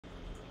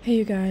Hey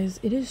you guys,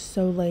 it is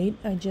so late.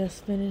 I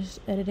just finished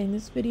editing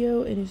this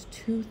video. It is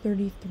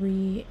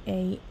 2:33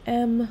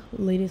 a.m.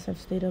 latest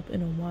I've stayed up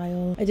in a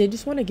while. I did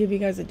just want to give you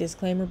guys a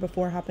disclaimer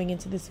before hopping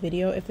into this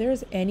video. If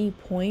there's any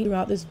point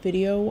throughout this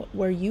video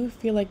where you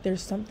feel like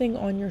there's something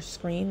on your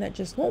screen that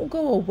just won't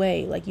go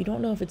away, like you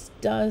don't know if it's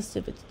dust,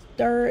 if it's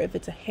dirt, if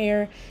it's a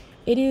hair,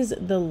 it is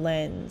the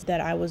lens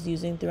that I was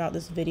using throughout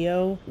this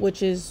video,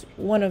 which is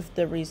one of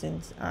the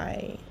reasons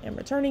I am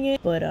returning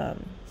it. But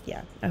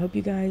yeah, I hope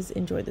you guys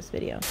enjoyed this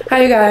video.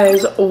 Hi you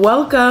guys,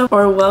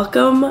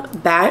 welcome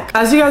back.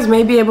 As you guys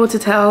may be able to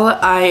tell,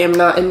 I am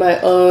not in my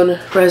own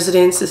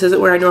residence. This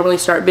isn't where I normally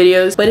start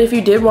videos, but if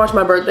you did watch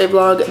my birthday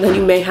vlog, then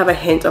you may have a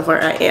hint of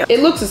where I am. It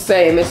looks the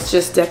same, it's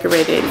just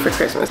decorated for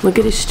Christmas. Look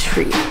at this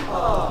tree.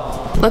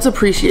 Let's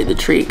appreciate the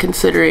tree,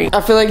 considering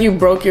I feel like you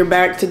broke your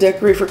back to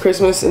decorate for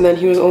Christmas and then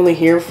he was only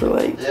here for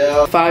like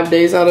 5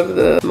 days out of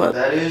the month.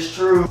 That is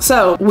true.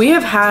 So we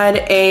have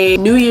had a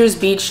New Year's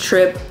beach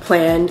trip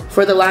planned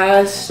for the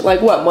last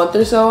like what, month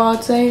or so,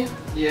 I'd say.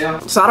 Yeah.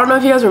 So I don't know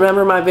if you guys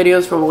remember my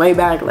videos from way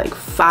back like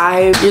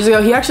 5 years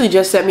ago. He actually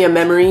just sent me a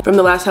memory from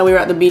the last time we were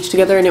at the beach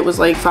together, and it was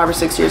like 5 or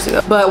 6 years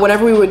ago. But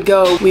whenever we would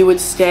go, we would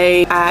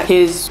stay at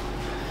his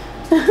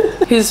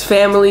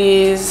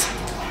family's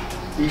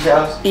beach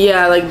house?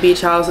 Yeah, like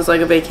beach house is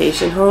like a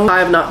vacation home. I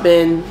have not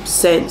been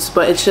since,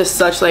 but it's just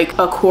such like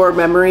a core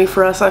memory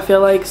for us, I feel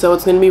like. So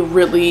it's gonna be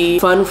really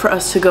fun for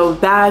us to go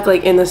back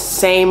like in the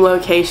same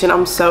location.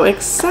 I'm so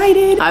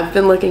excited. I've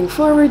been looking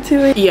forward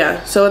to it.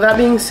 Yeah, so with that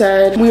being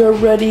said, we are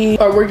ready,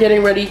 or we're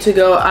getting ready to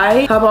go.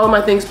 I have all of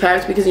my things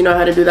packed because you know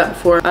how to do that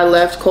before I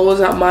left. Cole was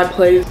at my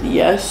place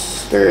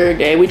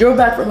yesterday. We drove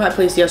back from my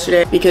place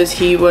yesterday because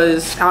he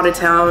was out of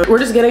town. We're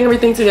just getting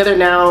everything together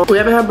now. We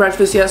haven't had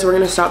breakfast yet, so we're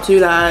gonna stop to do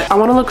that. I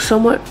want to look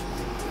somewhat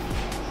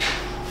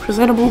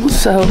presentable,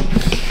 so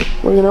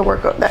we're gonna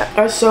work on that.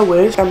 I so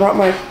wish I brought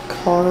my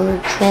car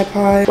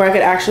tripod where I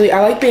could actually,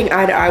 I like being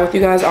eye to eye with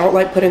you guys. I don't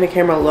like putting the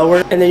camera lower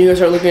and then you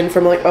guys are looking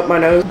from like up my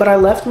nose. But I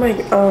left my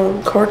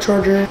car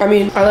charger, I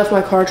left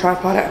my car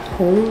tripod at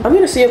home. I'm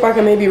gonna see if I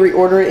can maybe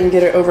reorder it and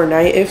get it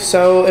overnight. If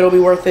so, it'll be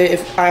worth it.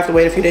 If I have to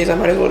wait a few days, I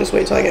might as well just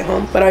wait till I get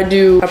home. But I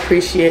do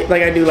appreciate,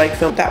 like I do like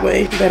film that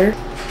way better.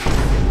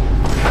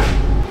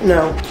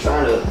 No.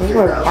 Trying to Where's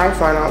my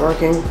Wi-Fi not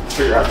working?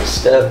 figure out the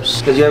steps.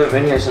 Because you haven't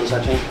been here since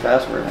I changed the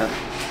password.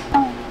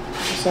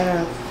 Yes, I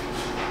have.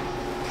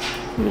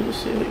 Let me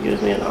just see if it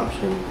gives me an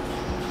option.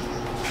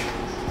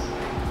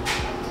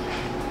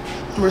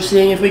 We're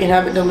seeing if we can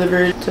have it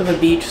delivered to the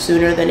beach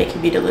sooner than it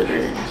can be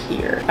delivered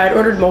here. I'd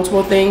ordered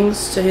multiple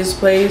things to his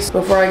place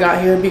before I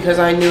got here because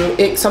I knew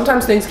it.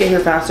 Sometimes things get here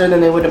faster than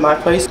they would at my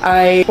place.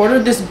 I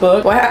ordered this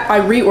book. Well,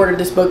 I reordered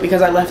this book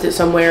because I left it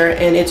somewhere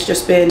and it's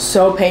just been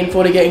so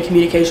painful to get in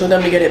communication with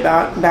them to get it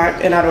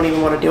back, and I don't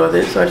even want to deal with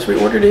it, so I just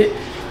reordered it.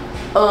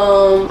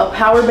 A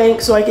power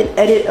bank so I can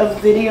edit a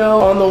video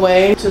on the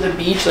way to the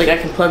beach. Like I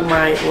can plug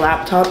my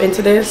laptop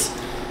into this.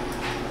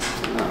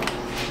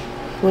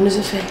 When does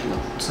it say?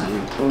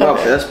 No,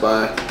 Best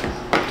Buy.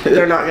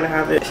 They're not gonna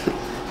have it.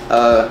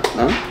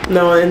 No?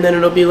 No, and then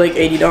it'll be like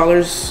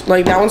 $80.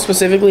 Like that one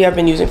specifically I've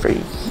been using for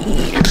years.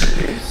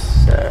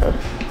 So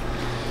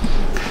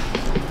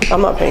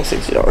I'm not paying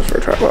 $60 for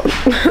a tripod.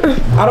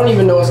 I don't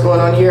even know what's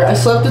going on here. I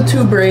slept with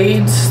 2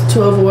 braids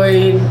to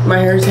avoid my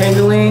hair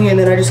tangling, and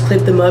then I just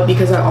clipped them up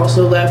because I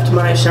also left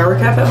my shower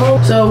cap at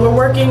home. So we're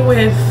working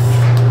with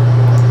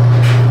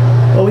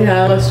what we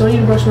have. I still need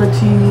to brush my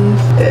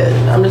teeth,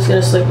 and I'm just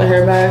gonna slick my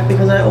hair back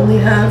because I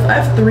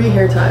have 3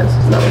 hair ties.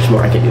 Not much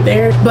more I can do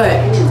there, but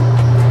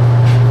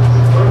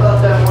What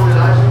about that one in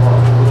ice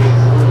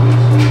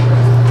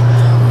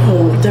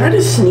oh, did I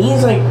just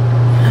sneeze? Like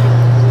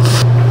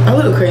I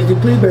look crazy,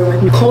 please bear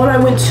with me. Cole and I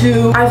went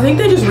to, I think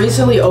they just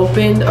recently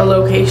opened a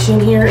location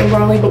here in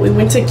Raleigh, but we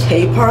went to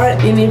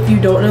K-Pot, and if you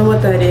don't know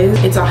what that is,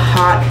 it's a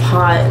hot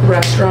pot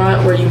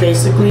restaurant where you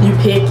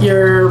pick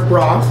your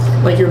broth,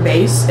 like your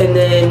base, and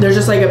then there's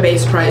just like a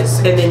base price,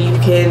 and then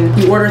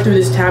you order through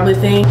this tablet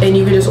thing, and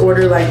you can just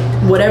order like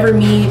whatever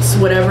meats,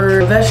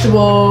 whatever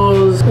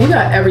vegetables. We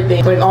got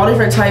everything, like all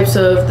different types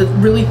of the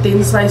really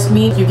thin sliced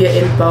meat you get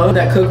in bulk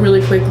that cook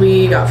really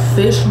quickly. We got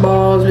fish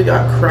balls, we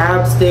got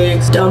crab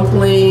sticks,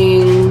 dumplings.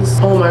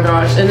 Oh my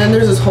gosh. And then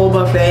there's this whole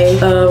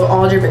buffet of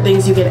all different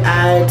things you can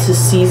add to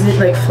season it,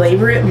 like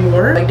flavor it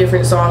more, like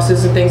different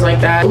sauces and things like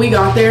that. We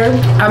got there,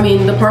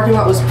 the parking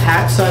lot was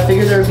packed, so I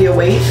figured there would be a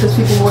wait because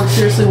people were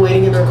seriously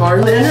waiting in their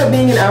cars. It ended up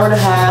being an hour and a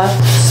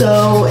half.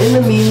 So in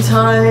the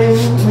meantime,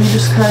 we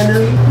just kind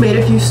of made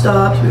a few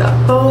stops. We got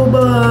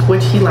boba,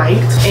 which he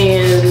liked,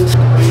 and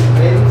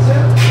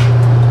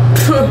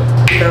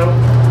no.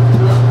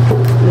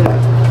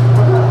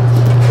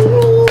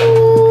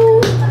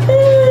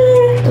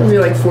 It'll be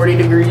like 40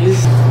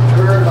 degrees.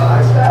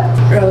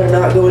 Rather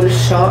not go into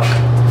shock.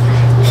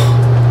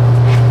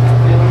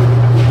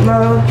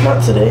 No,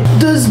 not today.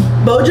 Does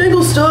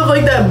Bojangles still have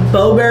like that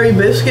Bowberry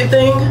biscuit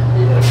thing?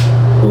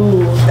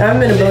 Ooh, I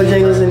haven't been to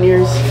Bojangles in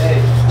years.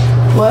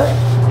 What?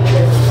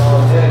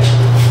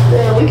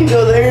 Yeah, we could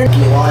go there.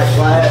 You like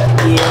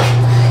that?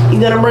 Yeah. You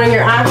gonna bring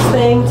your ice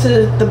thing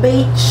to the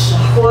beach?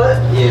 What?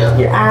 Yeah.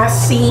 Your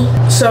assy.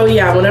 So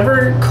yeah,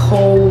 whenever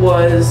Cole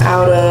was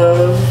out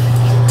of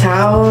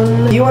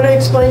town, do you want to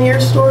explain your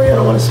story? I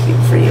don't want to speak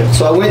for you.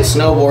 So I went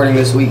snowboarding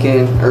this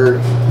weekend,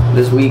 or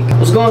this week. It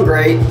was going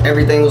great.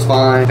 Everything was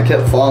fine. I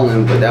kept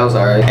falling, but that was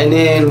alright. And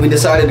then we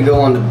decided to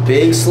go on the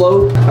big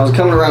slope. I was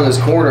coming around this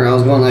corner. I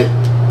was going like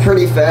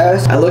pretty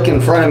fast. I look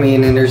in front of me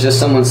and then there's just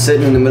someone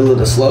sitting in the middle of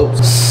the slope.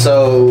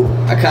 So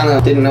I kind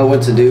of didn't know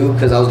what to do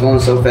because I was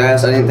going so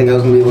fast. I didn't think I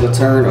was gonna be able to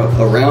turn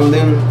around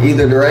them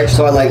either direction.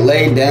 So I like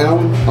laid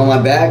down on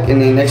my back, and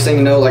then next thing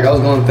you know, like I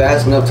was going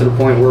fast enough to the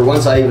point where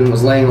once I even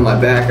was laying on my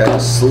back, I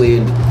just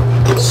slid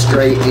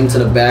straight into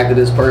the back of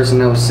this person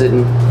that was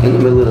sitting in the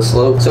middle of the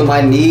slope. So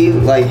my knee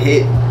like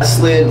hit, I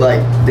slid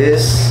like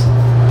this,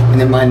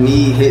 and then my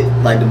knee hit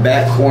like the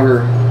back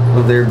corner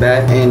of their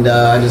back, and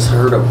I just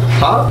heard a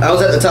pop. I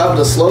was at the top of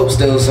the slope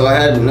still, so I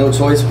had no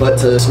choice but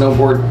to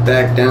snowboard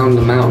back down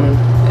the mountain.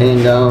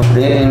 And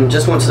then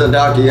just went to the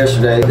doctor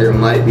yesterday. There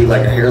might be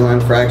like a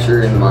hairline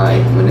fracture in my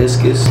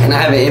meniscus, and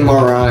I have an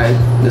MRI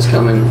this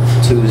coming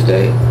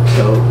Tuesday,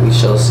 so we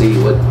shall see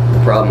what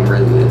the problem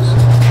really is.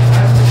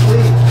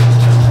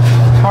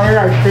 How did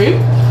I sleep?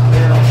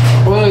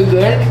 Yeah. Really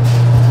good.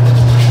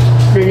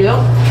 Good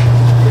deal?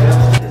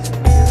 Yeah.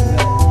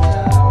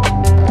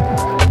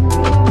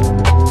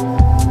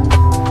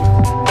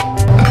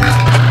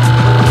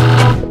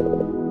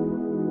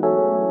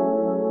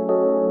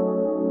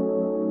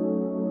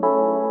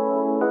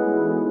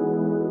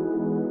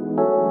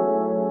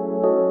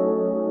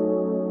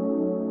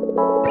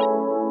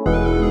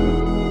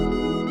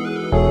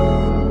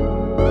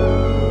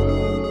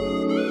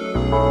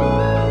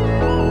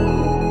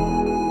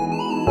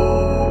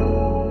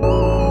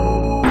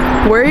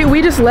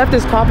 We just left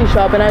this coffee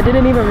shop and I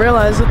didn't even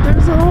realize that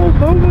there's a whole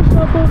boba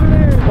shop over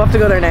there. We'll have to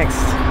go there next.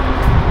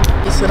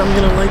 He said I'm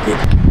gonna like it.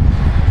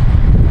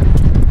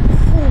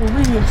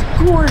 Holy, it's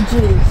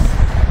gorgeous.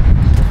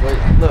 Wait,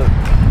 look.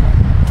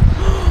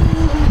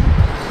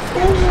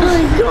 Oh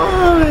my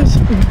gosh.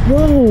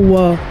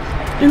 Whoa.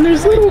 And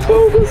there's little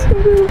bobas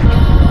over there.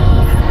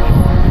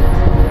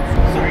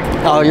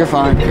 Oh, you're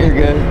fine. You're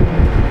good.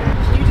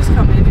 Can you just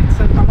come in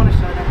and I want to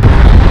show them.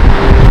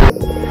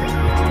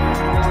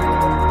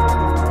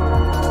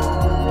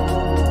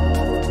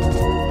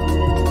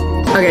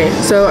 Okay,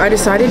 so I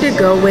decided to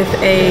go with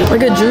a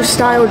juice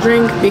style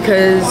drink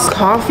because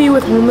coffee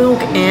with whole milk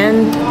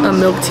and a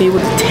milk tea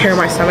would tear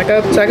my stomach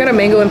up. So I got a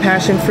mango and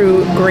passion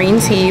fruit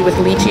green tea with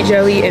lychee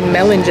jelly and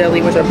melon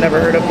jelly, which I've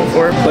never heard of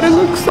before, but it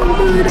looks so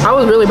good. I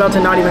was really about to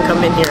not even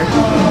come in here.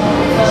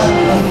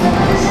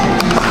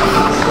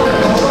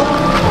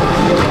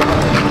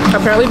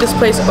 Apparently this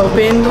place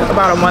opened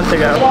about a month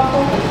ago.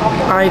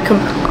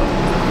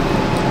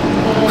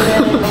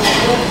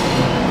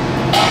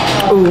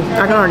 Ooh,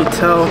 I can already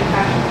tell.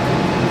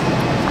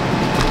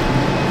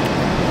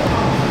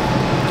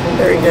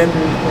 Very good.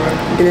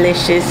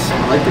 Delicious. I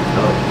like the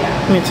cup.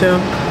 Me too.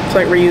 It's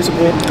like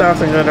reusable. That's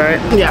good, right?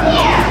 Yeah.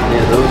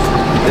 Yeah, those,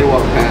 they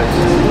walk past.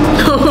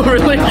 Oh,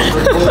 really?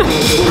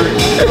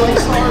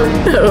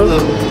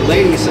 The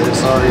lady said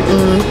sorry. I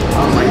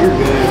was like, you're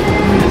good.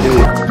 I'm gonna do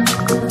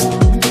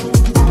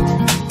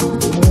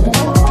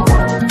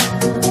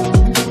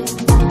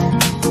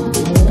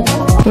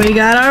it. We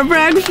got our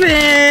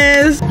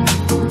breakfast.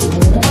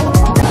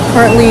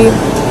 Currently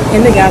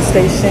in the gas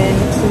station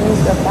to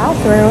use the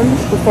bathroom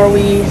before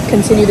we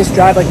continue this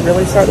drive, like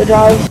really start the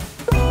drive.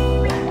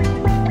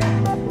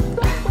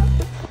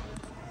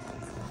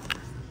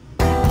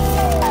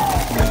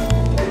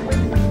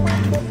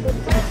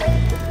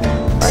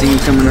 See you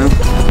coming up.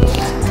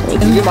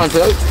 Did you get my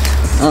coat?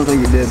 I don't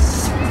think you did.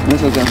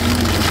 That's okay.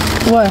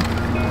 What?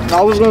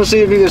 I was gonna see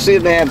if you could see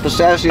if they had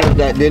pistachios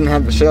that didn't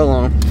have the shell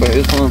on, but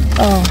it's fine.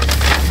 Oh.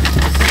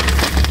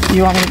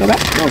 You want me to go back?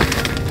 No.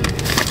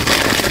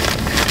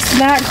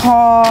 Snack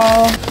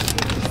haul.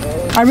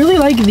 I really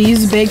like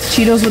these baked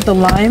Cheetos with the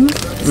lime.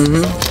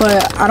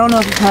 But I don't know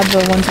if you've had the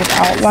ones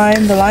without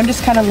lime. The lime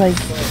just kind of like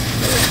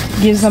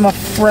gives them a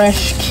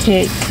fresh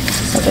kick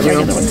that the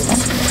regular ones don't.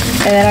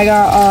 And then I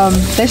got,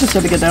 they should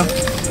still be good though.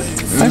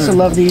 I used to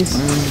love these.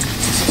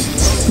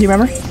 Do you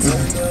remember?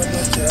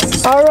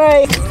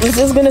 Alright, this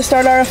is gonna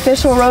start our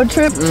official road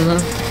trip.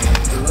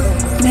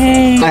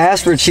 Dang. I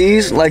asked for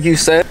cheese, like you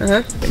said.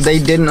 They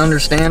didn't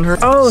understand her.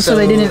 Oh, so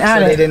they didn't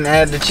add it. They didn't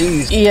add the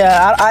cheese.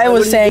 Yeah, I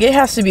was saying it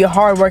has to be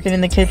hard working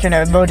in the kitchen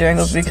at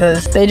Bojangles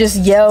because they just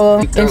yell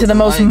into the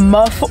most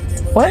muffled.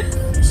 What?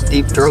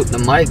 Deep throat the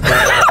mic.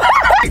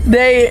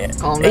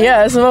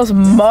 Yeah, it's the most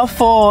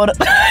muffled.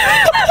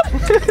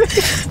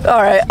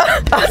 All right,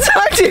 I'll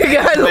talk to you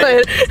guys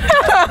later.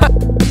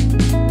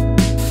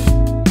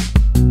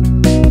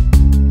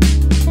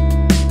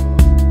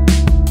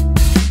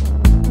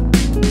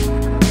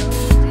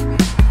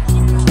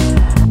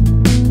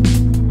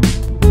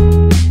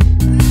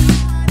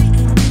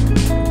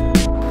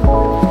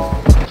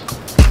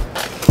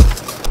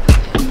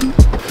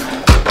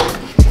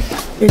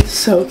 It's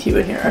so cute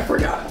in here, I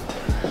forgot.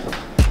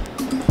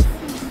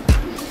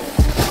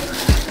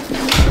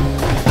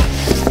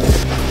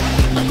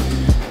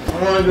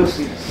 I want to go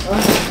see the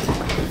sun.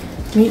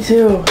 Me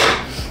too.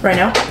 Right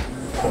now?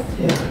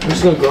 Yeah, I'm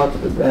just gonna go out to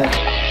the back.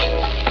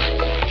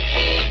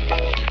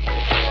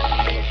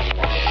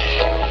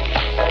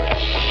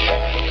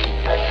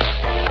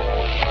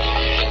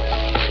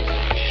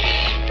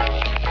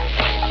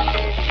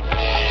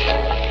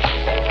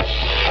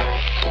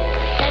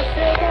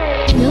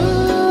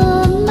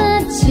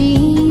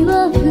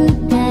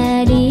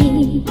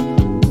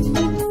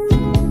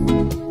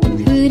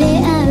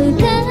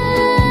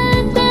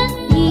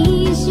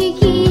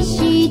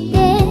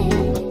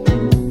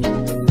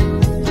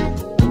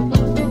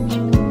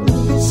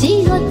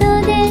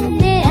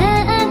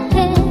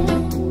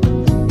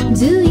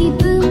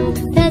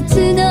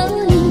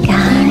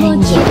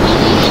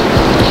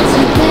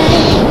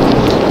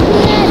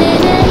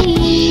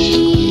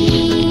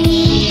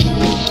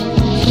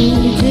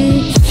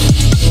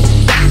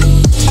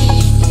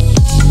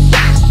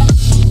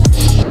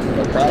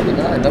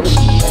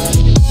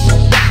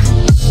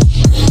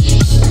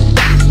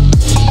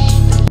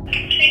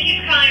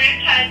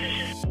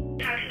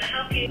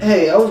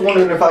 Hey, I was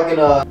wondering if I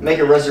can make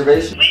a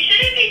reservation. We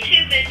shouldn't be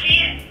too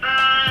busy.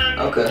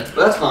 Okay,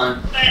 but that's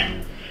fine. But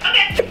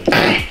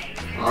okay.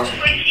 Awesome.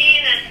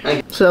 14 and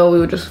Thank you. So we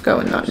would just go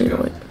and not do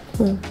it.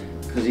 Cool.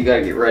 Because you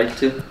gotta get ready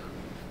too.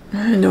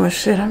 I ain't doing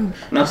shit. I'm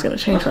just gonna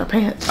change my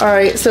pants. All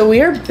right, so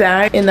we are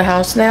back in the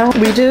house now.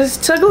 We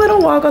just took a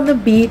little walk on the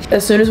beach.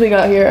 As soon as we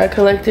got here, I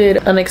collected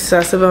an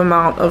excessive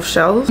amount of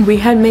shells. We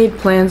had made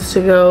plans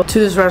to go to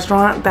this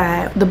restaurant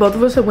that the both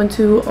of us had went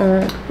to.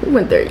 We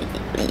went there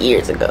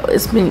years ago.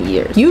 It's been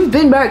years. You've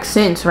been back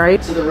since,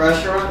 right? To the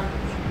restaurant?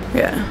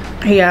 Yeah,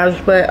 he has.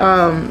 But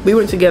we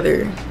went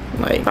together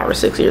like 5 or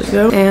 6 years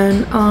ago,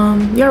 and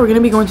yeah, we're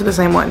gonna be going to the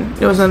same one.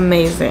 It was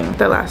amazing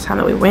the last time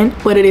that we went,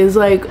 but it is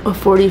like a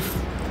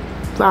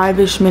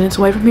 45-ish minutes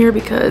away from here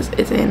because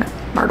it's in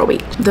Myrtle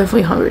Beach.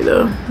 Definitely hungry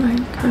though. Like,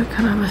 I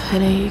kind of have a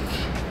headache.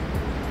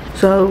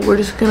 So we're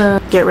just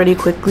gonna get ready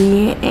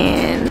quickly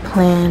and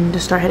plan to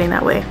start heading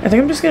that way. I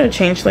think I'm just gonna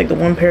change like the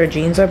one pair of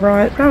jeans I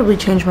brought. Probably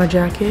change my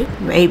jacket.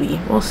 Maybe,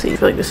 we'll see. I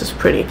feel like this is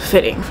pretty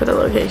fitting for the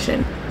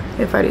location,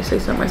 if I do say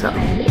so myself.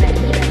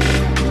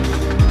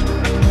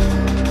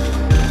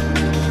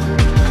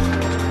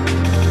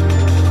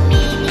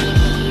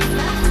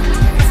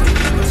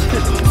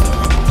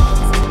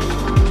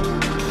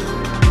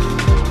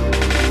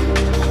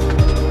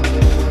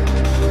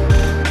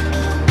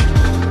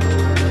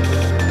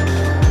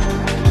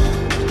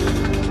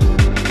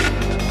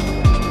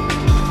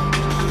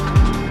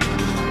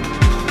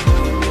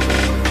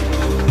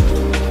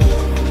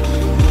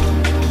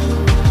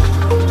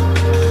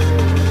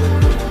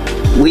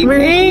 We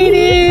made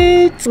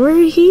it!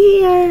 We're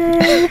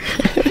here!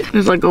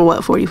 It's like a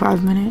what,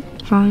 45 minute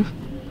drive?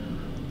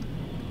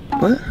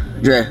 What?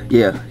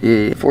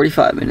 Yeah,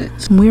 45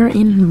 minutes. We're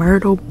in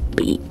Myrtle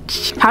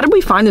Beach. How did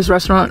we find this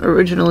restaurant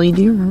originally?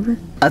 Do you remember?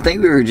 I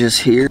think we were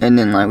just here and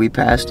then like we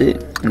passed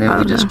it and then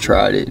we just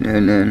tried it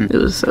and then it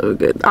was so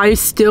good. I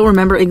still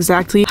remember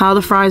exactly how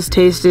the fries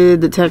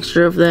tasted, the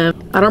texture of them.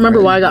 I don't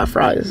remember why I got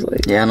fries.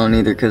 Like, yeah, I don't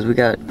either because we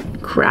got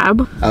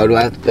crab. Oh, do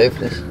I have to pay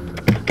for this?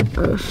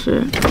 Oh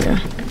shit, yeah.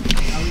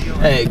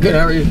 Hey, good,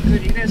 how are you?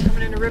 good. You guys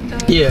coming in to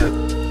Riptide? Yeah.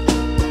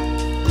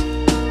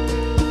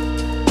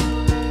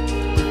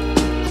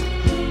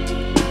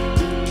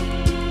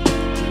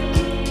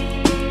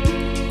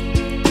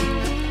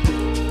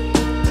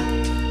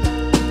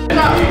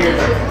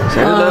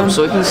 Set it up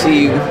so I can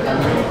see you.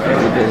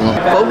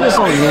 Focus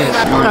on this.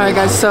 Alright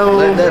guys,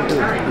 so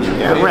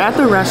yeah, we're at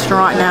the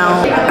restaurant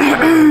now.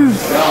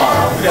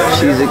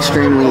 She's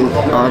extremely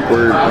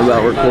awkward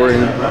about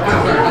recording.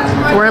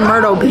 We're in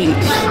Myrtle Beach.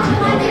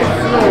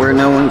 Where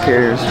no one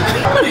cares.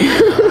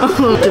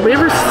 Did we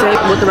ever say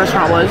what the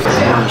restaurant was?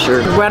 I'm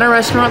sure. We're at a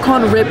restaurant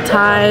called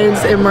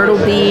Riptides in Myrtle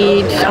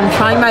Beach. I'm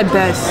trying my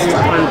best.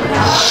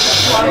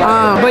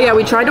 But yeah,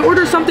 we tried to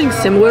order something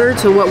similar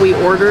to what we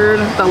ordered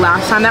the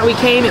last time that we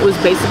came. It was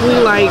basically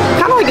like,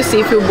 kind of like a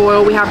seafood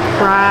boil. We have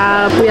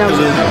crab. We have...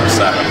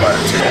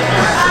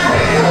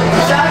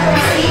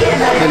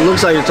 It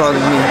looks like you're talking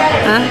to me.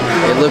 Huh?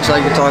 It looks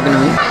like you're talking to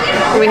me.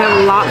 We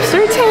have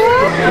lobster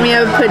tail. We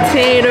have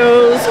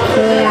potatoes,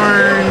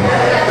 corn.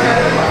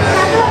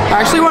 I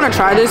actually want to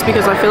try this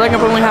because I feel like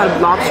I've only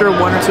had lobster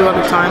 1 or 2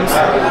 other times.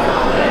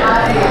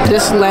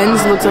 This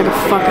lens looks like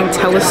a fucking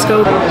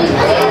telescope.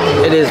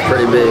 It is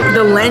pretty big.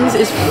 The lens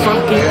is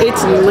fucking,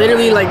 it's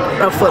literally like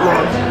a foot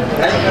long.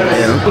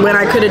 Yeah. When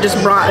I could have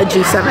just brought a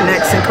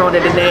G7X and called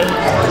it a day.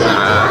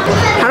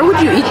 How would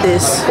you eat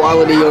this?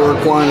 Quality over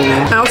quantity.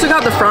 I also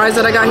got the fries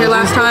that I got here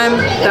last time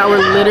that were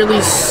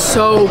literally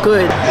so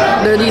good.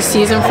 They're these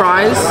seasoned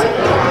fries.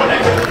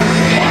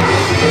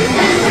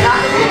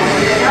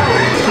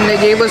 And they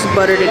gave us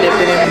butter to dip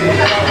it in.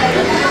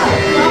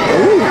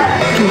 Ooh,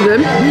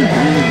 good.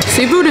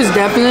 Seafood is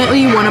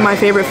definitely one of my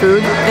favorite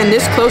foods. And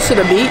this close to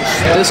the beach.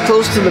 This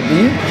close to the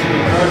beach?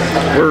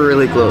 We're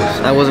really close.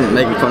 I wasn't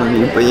making fun of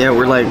you, but yeah,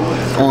 we're like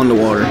on the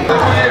water.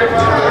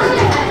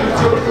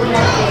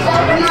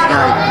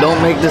 Alright,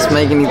 don't make this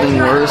make anything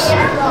worse,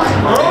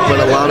 but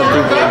a lot of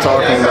people are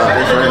talking about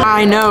this right now.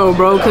 I know,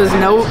 bro, because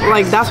no,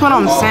 like, that's what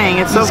I'm saying.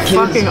 It's so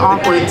fucking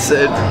awkward. Kids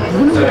said, I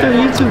wonder what their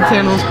YouTube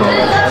channel's called.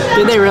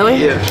 Did they really?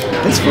 Yeah,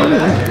 it's funny.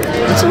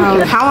 It's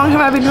okay. How long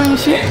have I been doing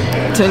this shit?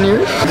 10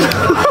 years?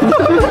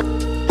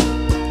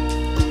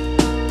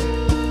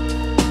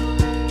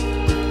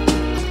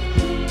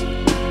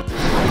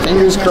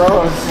 Fingers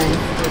crossed.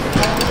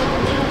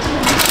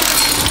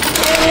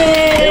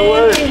 It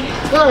worked.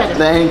 Good.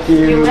 Thank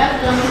you.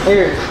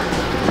 Here.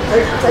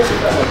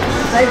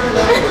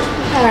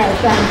 Alright,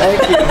 thanks.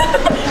 Thank you.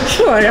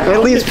 Sure.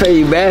 At least pay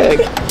you back.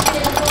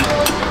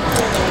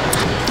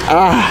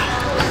 Ah.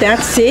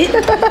 That's it?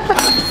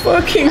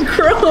 Fucking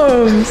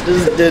crumbs.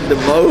 Just did the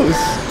most.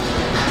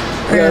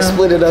 I gotta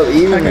split it up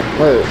even. Okay.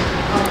 Look.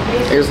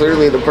 Here's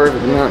literally the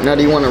perfect amount. Now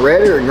do you want a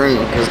red or a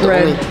green? Because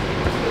red.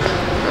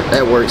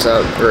 That works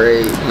out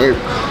great. Here.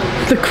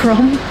 The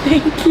crumb?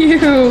 Thank you.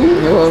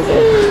 You're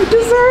welcome.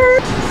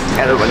 Dessert.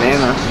 Got a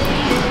banana.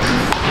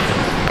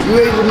 You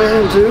ate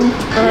banana too?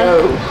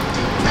 Yo.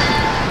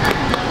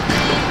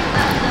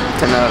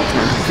 10 out of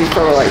 10. She's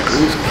probably like,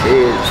 these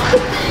kids.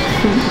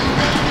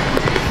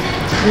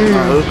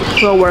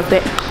 Well worth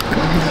it.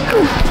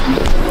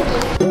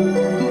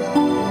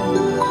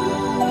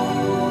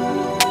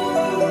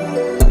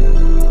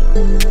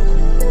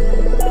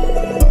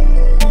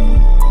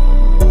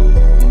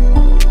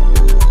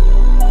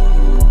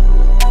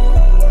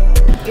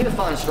 Need to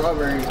find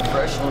strawberry,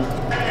 fresh one.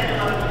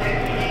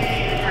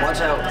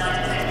 Watch out.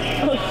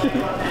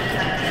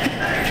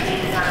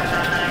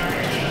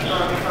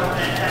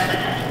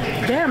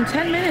 Damn,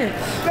 10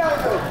 minutes.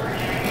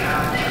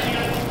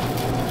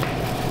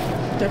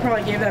 They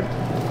probably gave that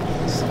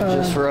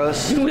Just for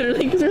us.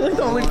 literally because they're like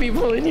the only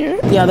people in here.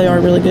 Yeah, they are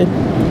really good.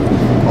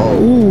 Oh.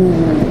 Ooh.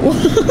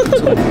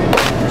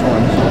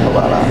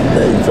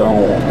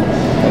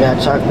 They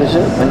got chocolate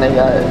chip and they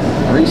got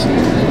Reese's.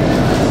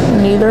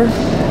 Neither.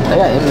 They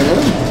got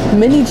M&M.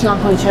 Mini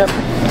chocolate chip.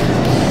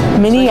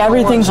 Mini,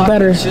 everything's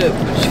better. Chip.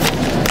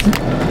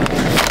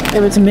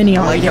 If it's a mini,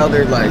 I I'll like eat it. how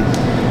they're like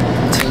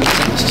 10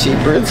 cents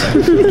cheaper.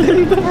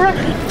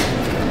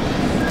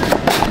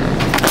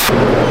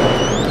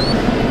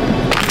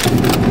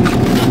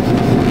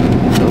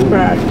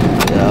 Right.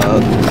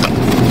 Yeah.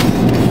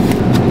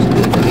 It's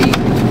good to eat.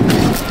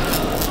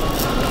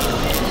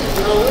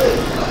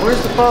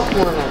 Where's the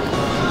popcorn at?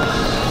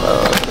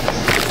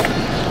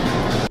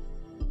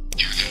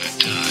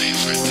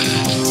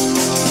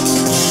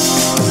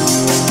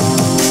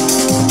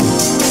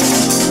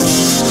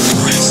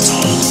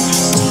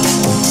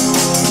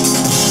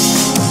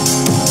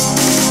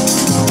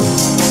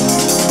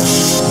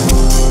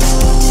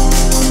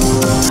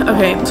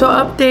 Okay, so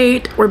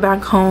update, we're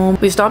back home.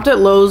 We stopped at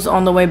Lowe's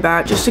on the way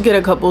back just to get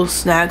a couple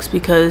snacks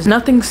because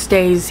nothing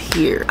stays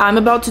here. I'm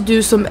about to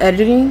do some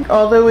editing.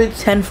 Although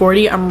it's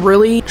 10:40, I'm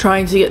really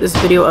trying to get this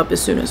video up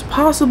as soon as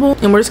possible.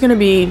 And we're just gonna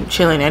be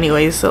chilling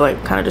anyways, so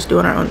like kind of just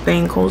doing our own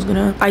thing. Cole's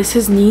gonna ice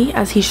his knee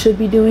as he should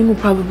be doing. We'll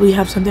probably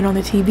have something on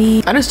the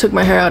TV. I just took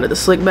my hair out of the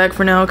slick back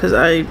for now because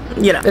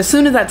you know, as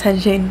soon as that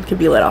tension could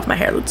be let off my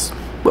hair, that's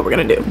what we're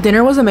gonna do.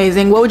 Dinner was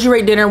amazing. What would you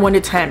rate dinner 1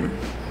 to 10?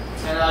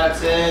 10 out of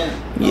 10.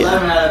 Yeah.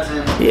 11 out of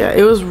 10. Yeah,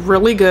 it was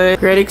really good.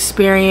 Great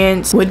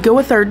experience. Would go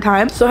a third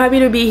time. So happy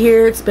to be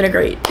here. It's been a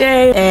great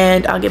day.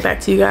 And I'll get back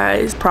to you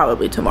guys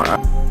probably tomorrow.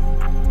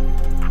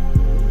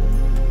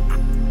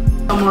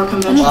 More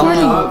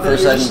conventional. For a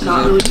second.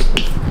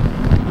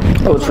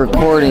 Oh, it's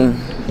recording.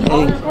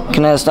 Hey,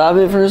 can I stop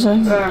it for a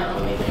second?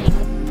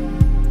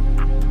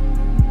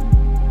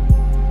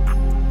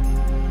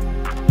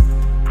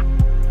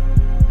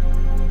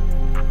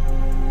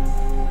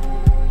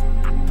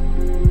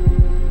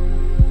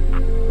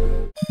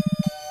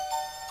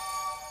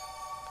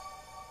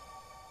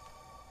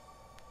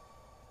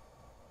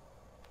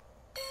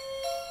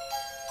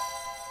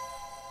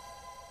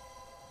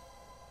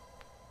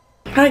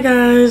 Hi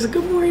guys,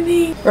 good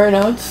morning. Right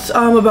now it's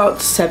about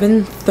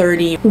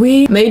 7:30.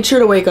 We made sure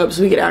to wake up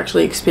so we could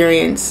actually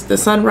experience the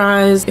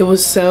sunrise. It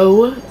was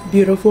so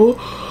beautiful.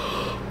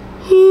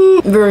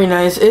 Very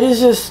nice. It is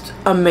just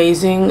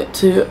amazing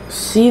to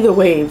see the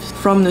waves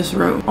from this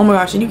room. Oh my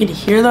gosh, and you can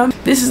hear them.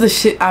 This is the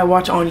shit I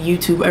watch on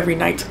YouTube every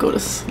night to go to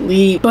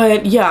sleep.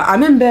 But yeah,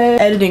 I'm in bed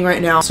editing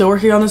right now. Still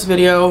working on this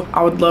video.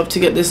 I would love to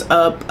get this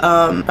up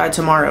by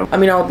tomorrow. I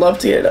mean, I would love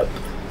to get it up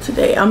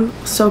today. I'm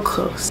so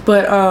close,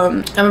 but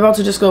I'm about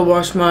to just go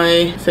wash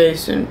my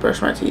face and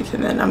brush my teeth,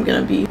 and then I'm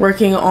gonna be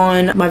working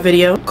on my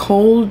video.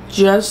 Cole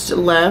just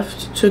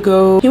left to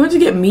go, he went to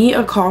get me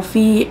a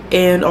coffee,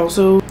 and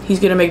also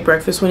he's gonna make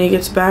breakfast when he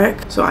gets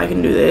back so I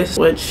can do this,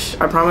 which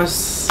I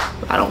promise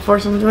I don't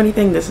force him to do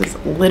anything. This is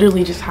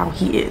literally just how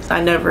he is. I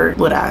never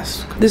would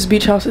ask. This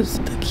beach house is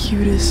the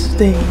cutest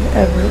thing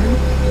ever.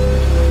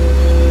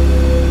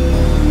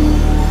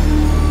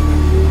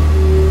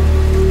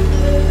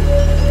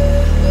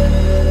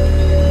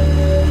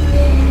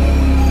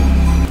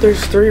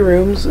 There's 3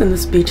 rooms in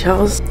this beach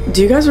house.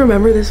 Do you guys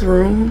remember this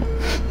room?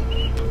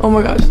 Oh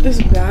my gosh,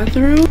 this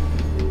bathroom.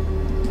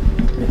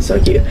 It's so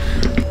cute.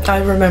 I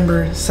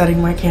remember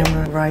setting my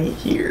camera right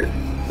here.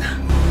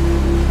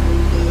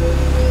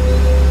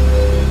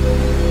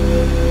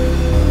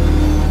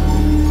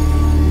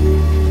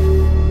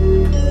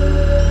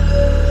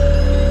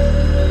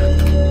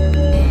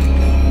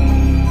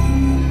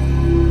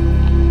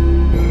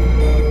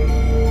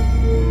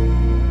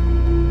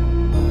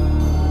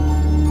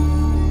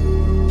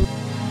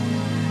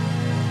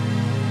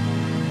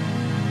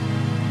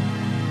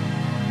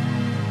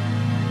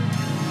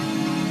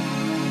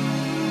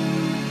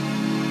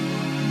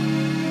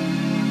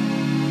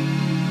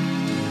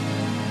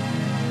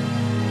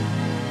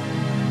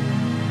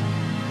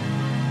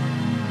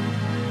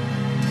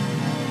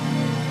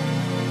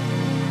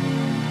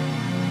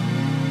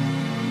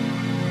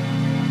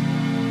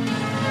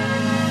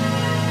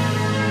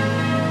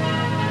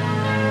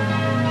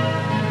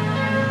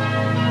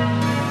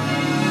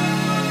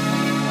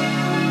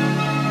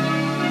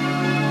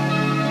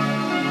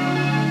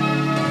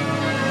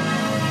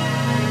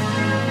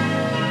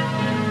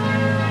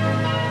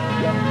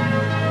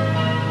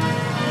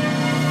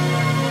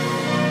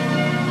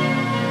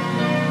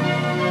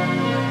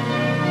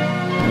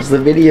 How's the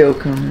video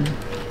coming?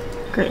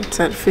 Great, it's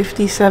at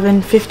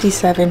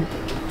 57:57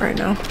 right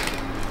now.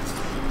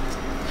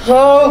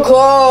 So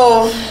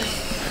close.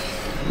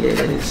 Yeah,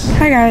 it is.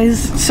 Hi guys,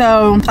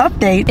 so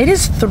update. It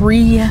is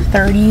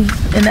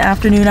 3:30 in the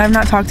afternoon. I've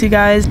not talked to you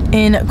guys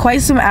in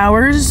quite some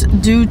hours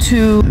due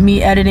to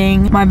me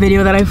editing my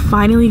video that I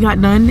finally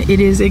got done. It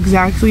is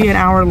exactly an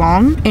hour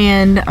long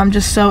and I'm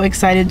just so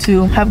excited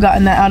to have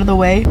gotten that out of the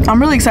way.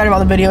 I'm really excited about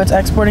the video. It's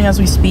exporting as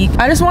we speak.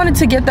 I just wanted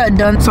to get that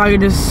done so I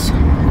could just,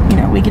 you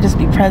know, we could just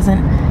be present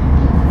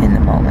in the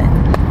moment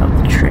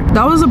of the trip.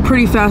 That was a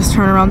pretty fast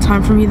turnaround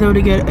time for me though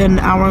to get an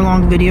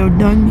hour-long video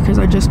done because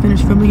I just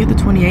finished filming it the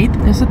 28th.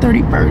 It's the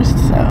 31st,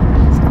 so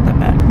it's not that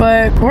bad.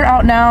 But we're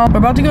out now. We're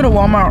about to go to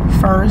Walmart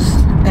first,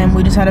 and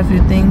we just had a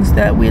few things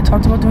that we had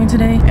talked about doing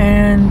today,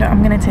 and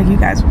I'm gonna take you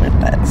guys with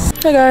us.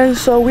 Hey guys,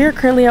 so we are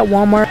currently at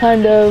Walmart,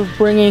 kind of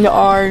bringing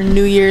our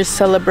New Year's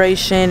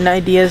celebration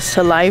ideas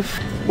to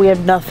life. We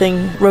have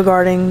nothing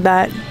regarding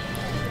that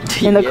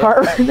in the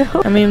car right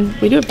now. I mean,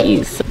 we do have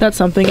these. That's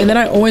something. And then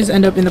I always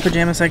end up in the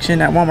pajama section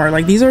at Walmart.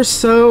 Like, these are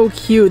so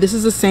cute. This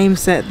is the same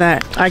set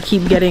that I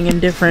keep getting in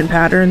different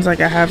patterns.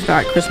 Like, I have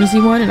that Christmassy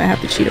one and I have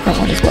the cheetah print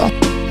one as well.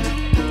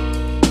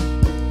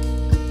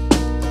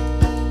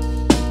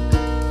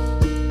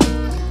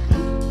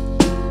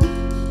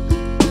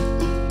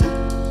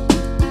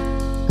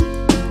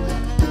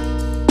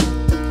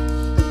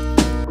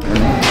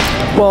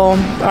 Well,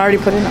 I already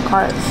put it in the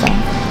cart, so.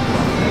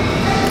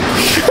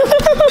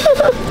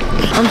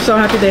 I'm so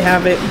happy they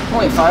have it.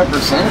 Only 5%?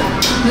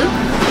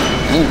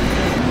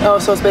 Oh,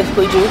 so it's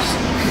basically juice?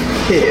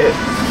 Yeah.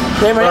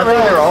 They might I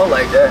think they're all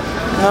like that.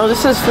 No, this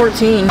says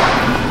 14.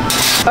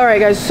 Alright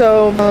guys,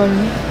 so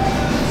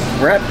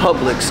We're at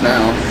Publix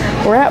now.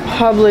 we're at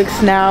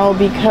Publix now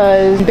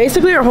because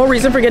basically our whole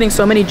reason for getting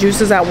so many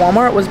juices at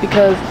Walmart was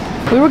because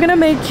we were gonna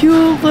make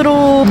cute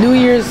little New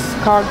Year's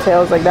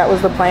cocktails, like that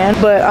was the plan.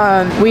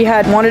 But we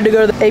had wanted to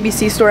go to the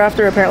ABC store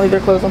after. Apparently they're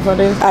closed on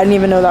Sundays. I didn't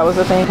even know that was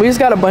a thing. We just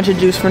got a bunch of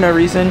juice for no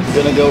reason.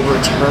 Gonna go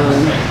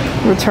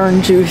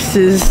Return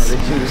juices.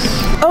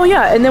 Oh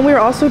yeah, and then we were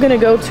also gonna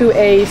go to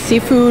a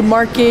seafood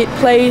market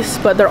place,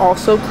 but they're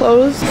also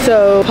closed.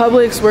 So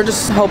Publix, we're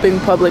just hoping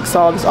Publix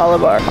solves all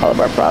of our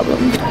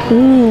problems.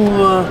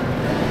 Ooh,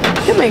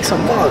 you can make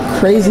some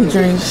crazy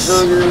drinks.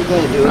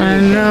 I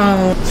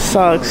know,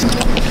 sucks.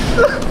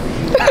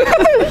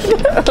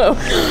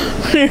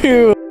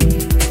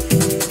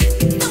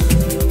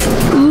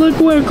 Look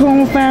what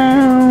Cole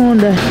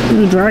found. He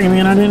was dragging me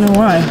and I didn't know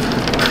why.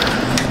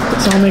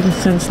 It's all making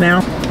sense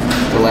now.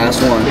 The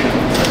last one.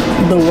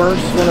 The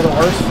worst, one of the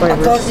worst flavors.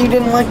 I thought you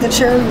didn't like the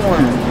cherry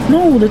one.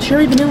 No, the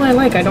cherry vanilla I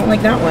like. I don't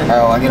like that one.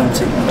 Oh, I get them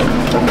too.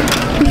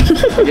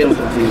 I get them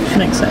confused.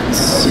 Makes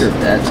sense.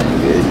 That's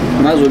ain't good.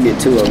 Might as well get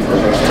two of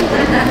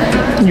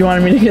them. You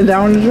wanted me to get that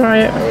one to try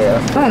it?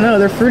 Yeah. I don't know.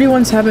 Their fruity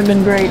ones haven't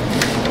been great.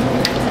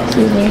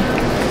 Excuse me.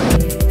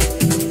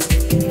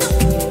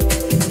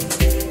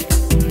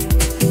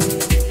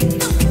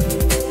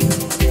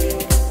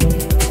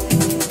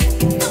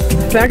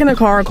 Back in the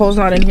car, Cole's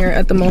not in here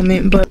at the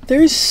moment, but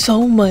there's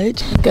so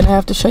much. Gonna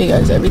have to show you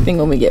guys everything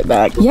when we get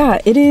back. Yeah,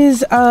 it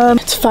is,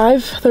 it's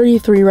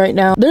 5:33 right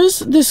now. There's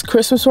this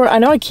Christmas store. I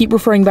know I keep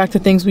referring back to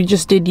things we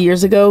just did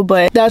years ago,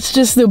 but that's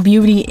just the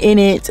beauty in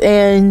it.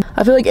 And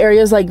I feel like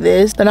areas like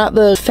this, they're not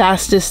the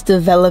fastest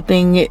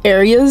developing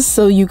areas.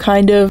 So you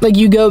kind of, like,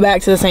 you go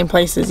back to the same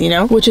places, you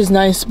know, which is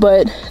nice.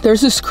 But there's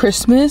this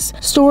Christmas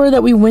store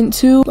that we went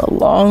to a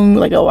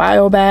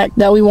while back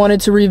that we wanted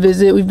to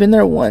revisit. We've been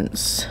there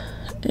once.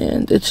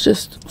 And it's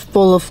just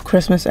full of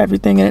Christmas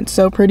everything and it's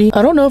so pretty.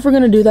 I don't know if we're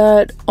gonna do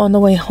that on the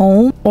way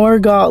home or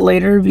go out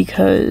later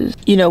because,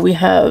 you know, we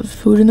have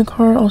food in the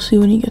car. I'll see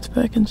when he gets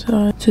back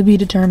inside, to be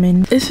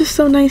determined. It's just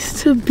so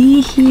nice to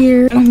be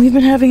here and we've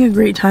been having a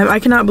great time. I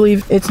cannot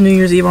believe it's New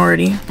Year's Eve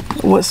already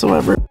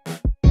whatsoever.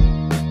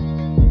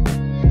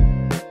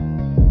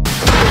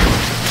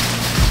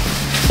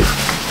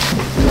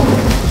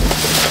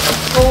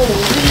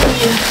 Holy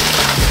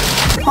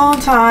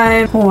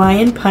All-time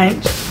Hawaiian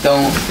punch.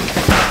 Don't.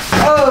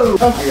 Oh!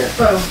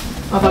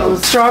 I thought it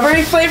was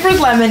strawberry flavored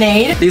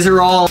lemonade. These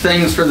are all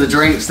things for the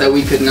drinks that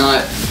we could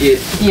not get.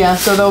 Yeah,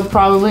 so they'll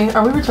probably,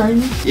 are we returning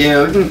these?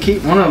 Yeah, we can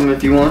keep one of them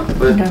if you want,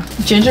 but Okay.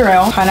 Ginger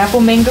ale, pineapple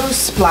mango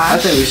splash. I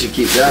think we should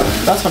keep that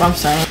one. That's what I'm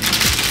saying.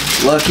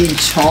 Lucky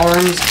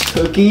Charms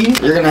cookie.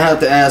 You're gonna have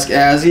to ask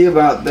Azzy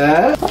about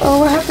that. Oh,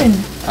 what happened?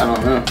 I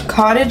don't know.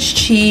 Cottage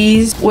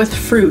cheese with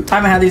fruit. I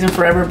haven't had these in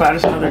forever, but I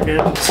just know they're good.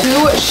 2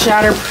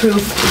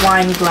 shatterproof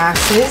wine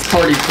glasses.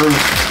 Party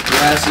proof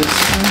glasses.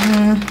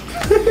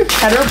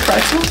 Cheddar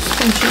pretzels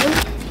from Chile.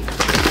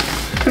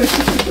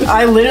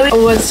 I literally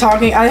was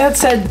talking, I had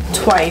said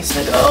twice,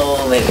 like,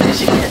 oh, maybe I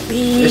should get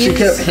these. She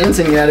kept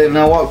hinting at it and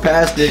I walked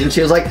past it and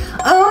she was like,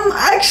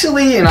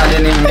 actually, and I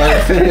didn't even let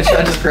her finish.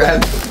 I just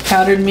grabbed it.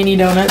 Powdered mini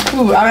donuts.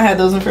 Ooh, I haven't had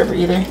those in forever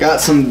either. Got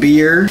some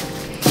beer.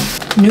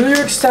 New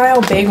York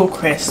style bagel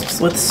crisps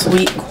with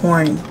sweet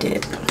corn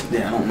dip.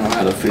 Yeah, I don't know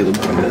how to feel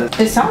about that.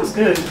 It sounds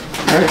good.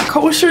 Alright.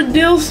 Kosher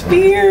dill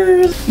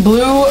spears.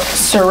 Blue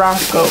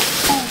Sirocco.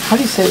 How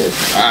do you say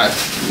this? I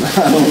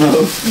don't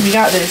know. We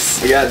got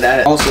this. We got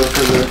that also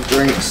for the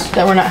drinks.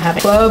 That we're not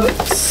having. Club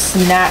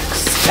Snack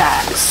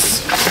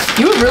Stacks.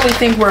 You would really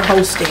think we're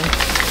hosting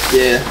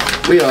Yeah,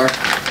 we are.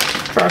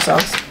 for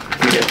ourselves.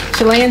 Yeah.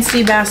 Chilean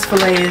sea bass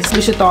fillets.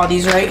 We should thaw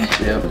these, right?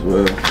 Yeah, as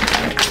well.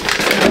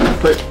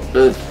 Put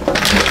the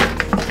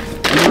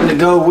one to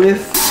go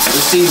with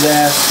the sea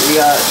bass. We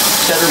got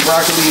cheddar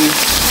broccoli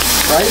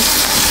rice.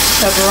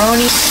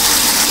 Pepperoni.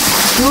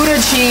 Gouda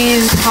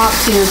cheese, top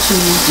tier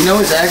cheese. You know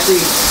it's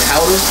actually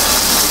powder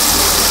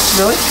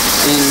Really?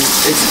 and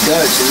it's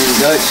Dutch, and in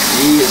Dutch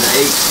G is an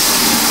H.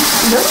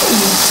 Really?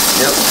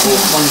 Yep,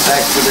 little fun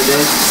fact for the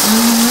day.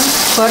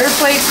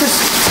 Butterflake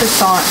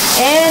croissant.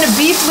 And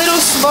beef little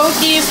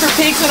smokies for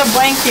pigs in a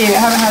blanket. I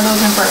haven't had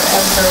those in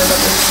forever, but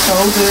they're so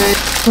good.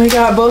 We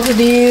got both of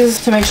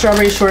these to make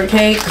strawberry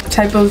shortcake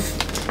type of,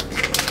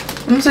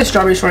 I'm gonna say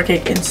strawberry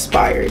shortcake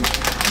inspired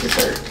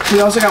dessert. We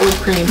also got whipped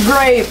cream.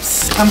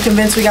 Grapes. I'm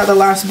convinced we got the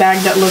last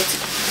bag that looked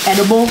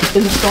edible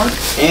in the store.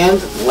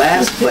 And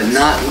last but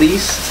not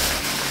least,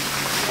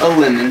 a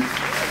lemon.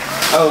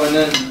 Oh, and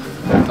then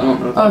I don't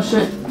know. Oh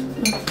shit.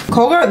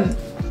 Cole got,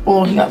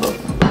 well, he got both.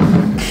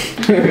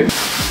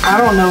 I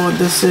don't know what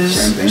this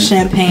is.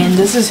 Champagne.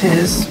 This is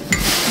his.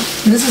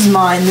 This is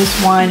mine.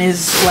 This wine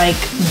is like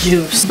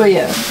juice. But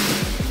yeah.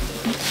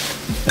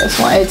 This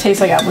one, it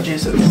tastes like apple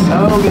juice. It's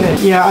so good.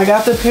 Yeah, I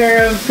got the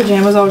pair of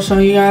pajamas I was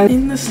showing you guys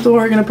in the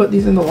store. Gonna put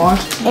these in the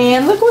wash.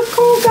 And look what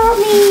Cole got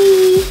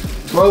me.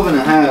 12 and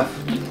a half.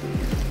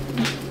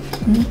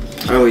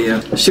 Oh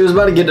yeah. She was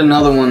about to get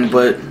another one,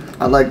 but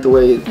I like the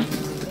way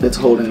it's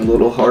holding a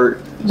little heart.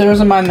 There was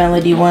a My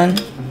Melody one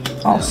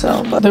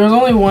also, but there was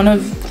only one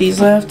of these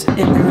left,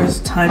 and there was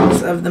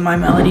tons of the My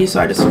Melody, so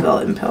I just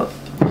felt impelled.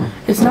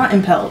 It's not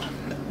impelled.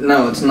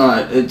 No, it's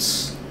not.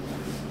 It's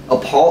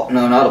appalled.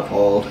 No, not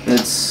appalled.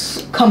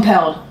 It's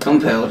Compelled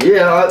compelled.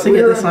 Yeah, to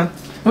get this one.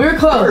 We were We're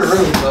close.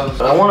 really close.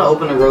 But I want to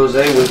open a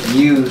rosé with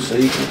you so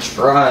you can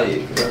try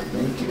it. I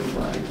think you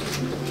like.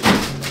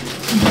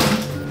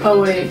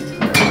 Oh wait.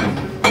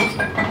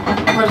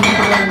 What if we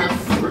put it in the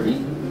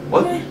fridge?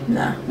 What?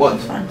 Nah. What?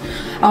 It's fine.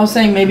 I was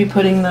saying maybe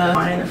putting the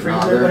wine in the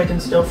freezer, they're- but it can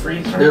still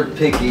freeze. Right? They're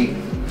picky.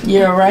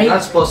 Yeah, right? You're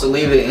not supposed to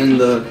leave it in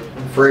the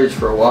fridge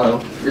for a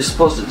while. You're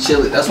supposed to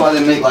chill it. That's why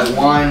they make like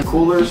wine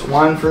coolers,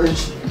 wine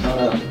fridge, not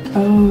a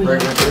Oh, yeah.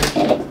 regular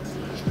fridge.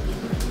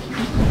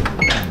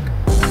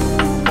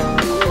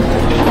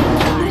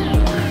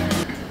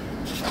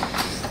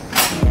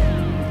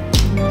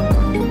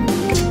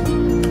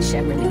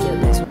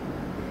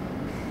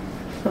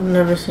 I've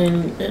never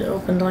seen it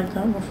opened like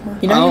that before.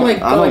 You know, you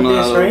like I go like don't know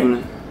this, how to right? open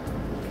it.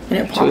 And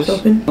it pops Just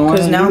open. go Because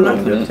ahead now I'm and not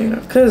gonna be able open to take it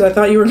off. Because I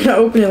thought you were gonna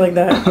open it like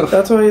that.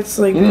 That's why it's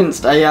like, You didn't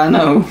stay, yeah, I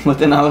know. But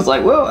then I was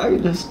like, well, I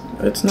could just.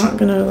 it's not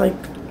gonna like,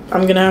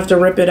 I'm gonna have to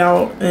rip it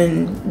out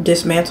and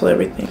dismantle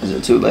everything. Is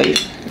it too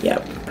late?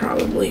 Yep,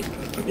 probably.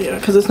 Yeah,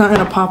 because it's not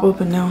gonna pop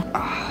open now.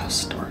 Ah,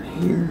 start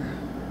here.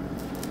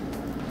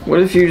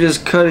 What if you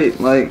just cut it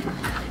like.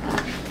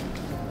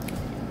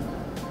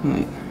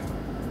 Wait.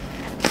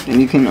 And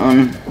you can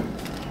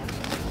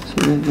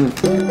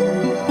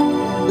See,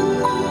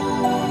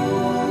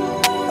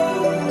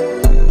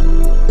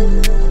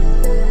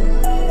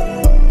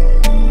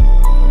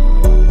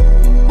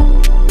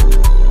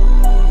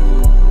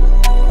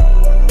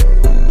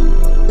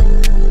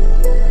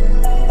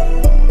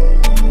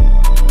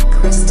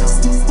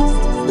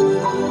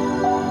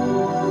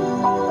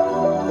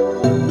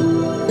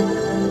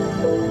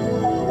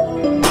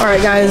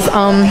 Alright guys,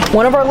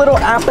 one of our little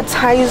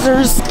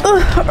appetizers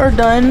are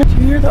done. Do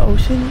you hear the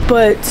ocean?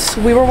 But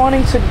we were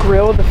wanting to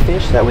grill the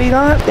fish that we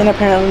got, and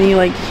apparently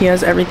like he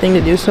has everything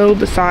to do so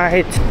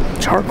besides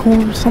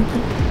charcoal or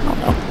something. I don't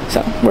know.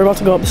 So we're about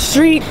to go up the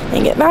street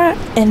and get that,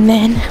 and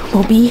then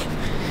we'll be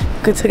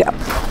good to go.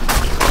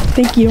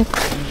 Thank you.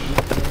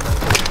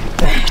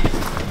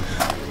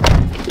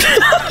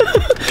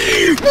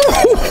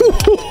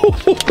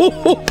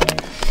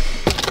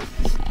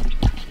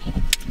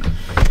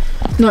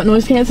 Not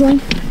noise canceling?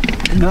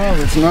 No,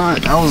 it's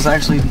not. I was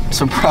actually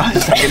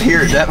surprised I could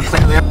hear it that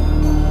clearly.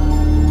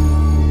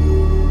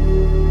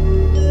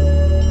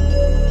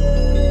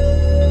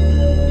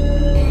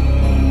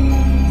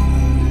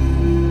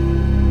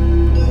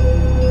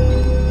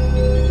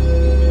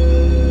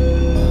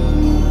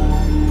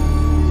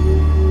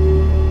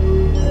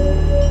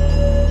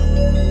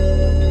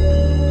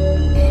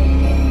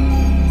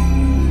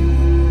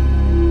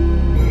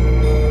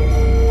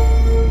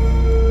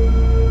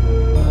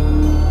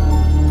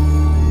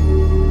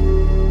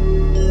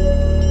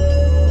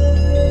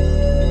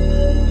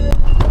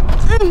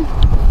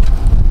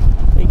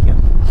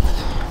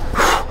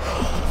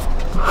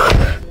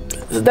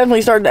 It's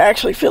definitely starting to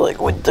actually feel like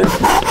winter.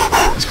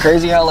 It's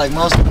crazy how like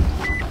most,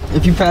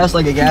 if you pass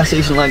like a gas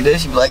station like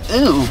this, you'd be like,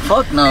 ew,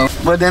 fuck no.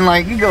 But then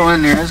like you go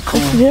in there, it's cool.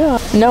 Yeah.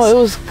 No, it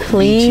was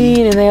clean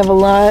Beachy. and they have a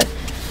lot,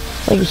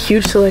 like a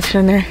huge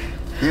selection in there.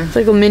 Yeah. It's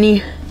like a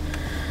mini,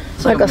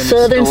 It's like a mini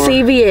southern store.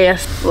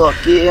 CVS.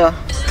 Fuck yeah.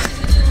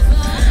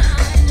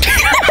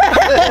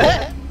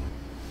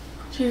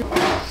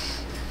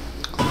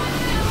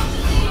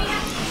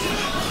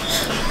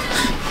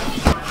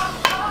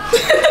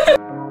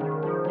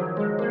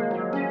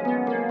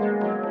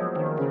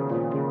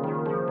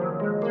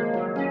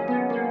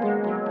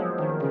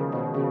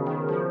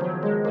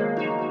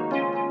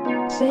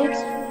 Six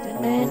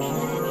dimension.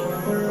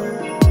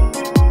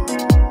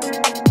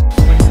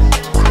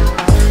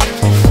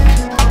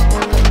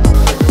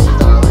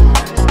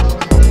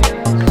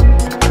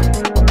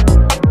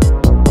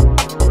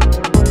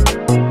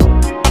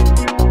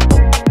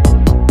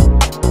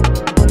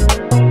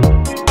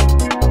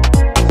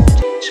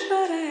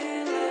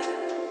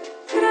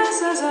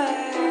 Graças a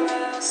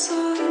ela eu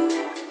sou,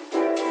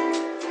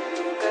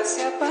 nunca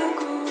se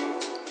apagou.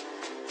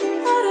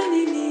 Era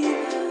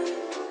menina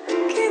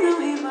que não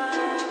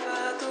rimava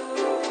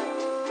dor.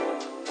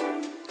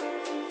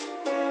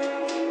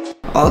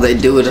 Oh, they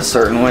do it a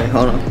certain way.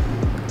 Hold on.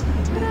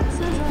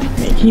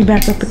 Wait, can you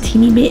back up a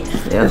teeny bit?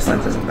 Yeah. This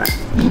lens isn't back.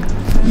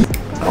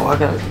 Oh, I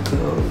gotta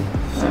go.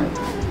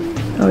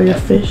 Oh, your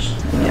fish?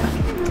 Yeah.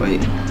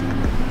 Wait.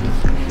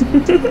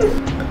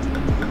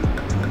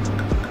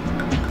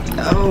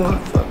 Oh, I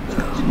fucked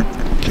up.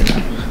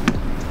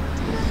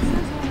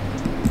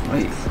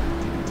 Wait.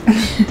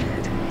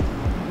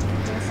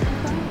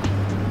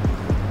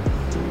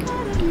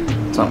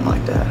 Something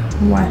like that.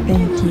 Why,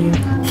 thank you.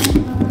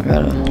 I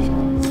gotta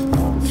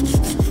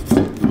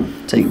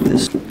take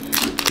this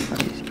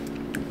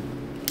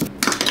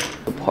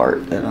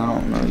part that I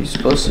don't know. You're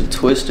supposed to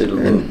twist it a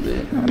little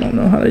bit. I don't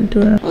know how to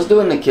do it. Let's do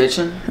it in the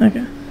kitchen. Okay.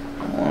 I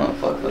don't wanna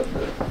fuck up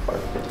that part.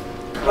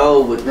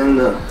 Oh, but then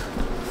do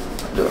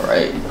it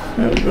right.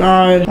 Oh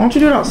God. Why don't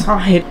you do it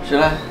outside? Should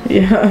I?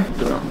 Yeah.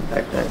 Do it on the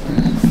backpack.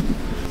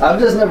 I've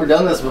just never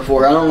done this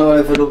before. I don't know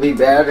if it'll be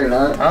bad or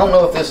not. I don't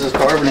know if this is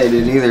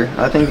carbonated either.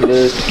 I think it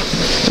is.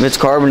 If it's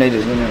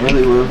carbonated, then it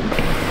really will.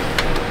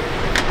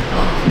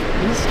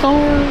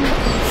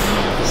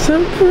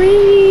 So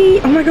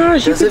pretty. Oh my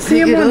gosh, you Does can it see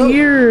pick them it on up?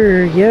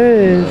 here.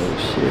 Yes.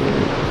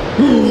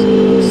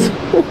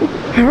 Oh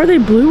How are they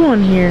blue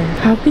on here?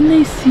 How can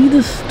they see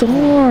the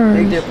stars?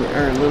 shit. Big Dipper,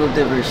 or Little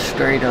Dipper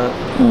straight up.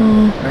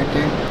 Oh, Right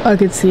there. I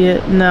could see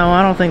it. No,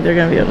 I don't think they're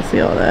gonna be able to see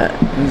all that.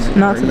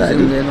 Not to that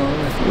Zoomed deep. in on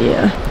it.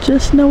 Yeah.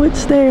 Just know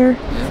it's there.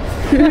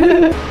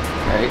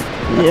 Right?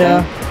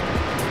 Yeah.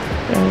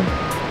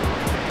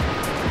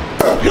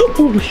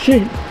 Oh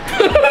shit.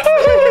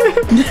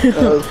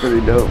 That was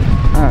pretty dope.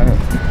 Alright.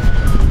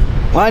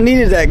 Well, I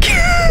needed that.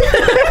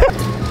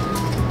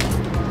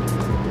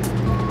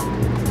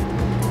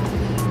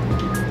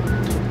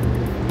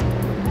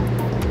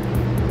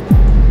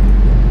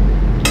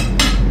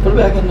 Put it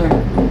back in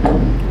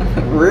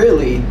there.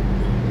 Really?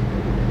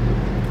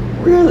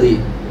 Really?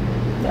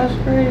 That's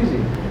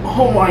crazy.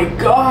 Oh my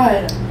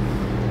god.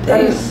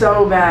 That is Damn.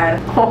 so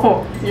bad.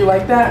 Oh, you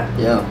like that?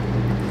 Yeah.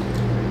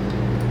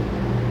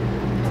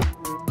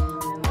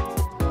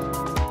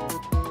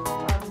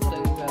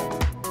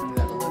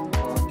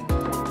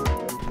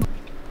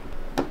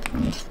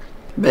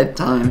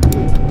 Bedtime.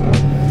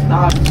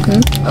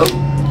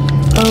 Oh.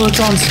 Oh, it's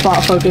on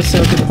spot focus,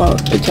 so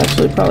it's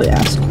actually probably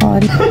ass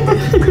quad.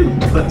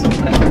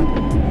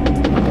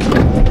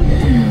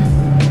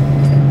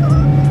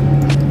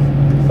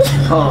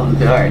 Oh,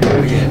 alright, do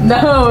it again.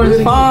 No,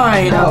 it's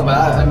fine. No, but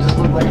I just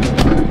look like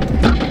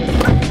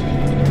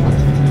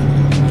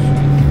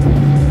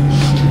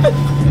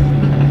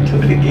do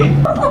it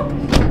again.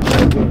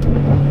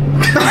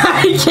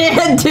 I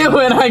can't do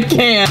it, I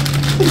can't.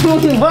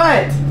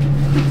 What?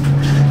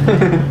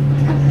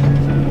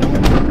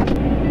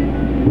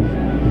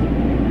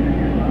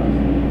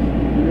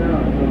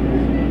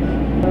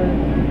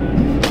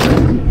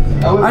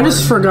 I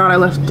just forgot I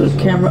left the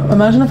camera.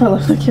 Imagine if I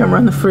left the camera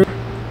in the fridge.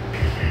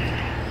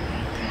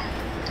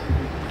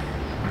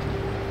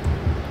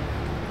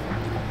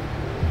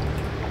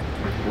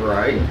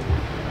 Right.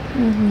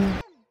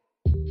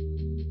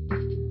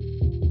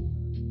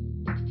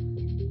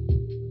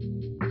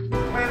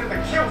 Planning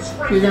to kill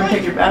Spring You're gonna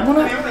pick your bad one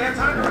up?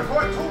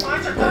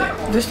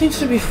 This needs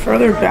to be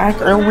further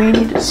back, or we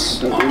need to. Let's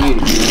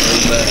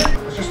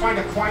just find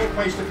a quiet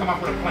place to come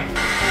up with a plan.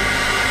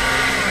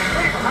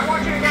 I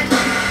want you to get.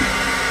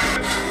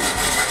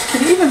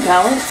 Can you even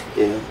balance?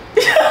 Yeah.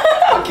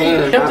 I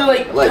can. You have to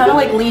like kind of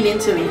like lean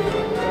into me.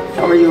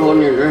 How are you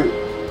holding your drink?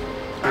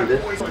 Like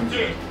this. We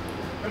did,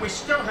 and we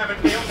still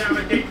haven't nailed down a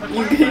date for the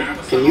plan.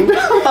 Can you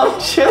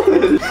balance?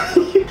 Chilling.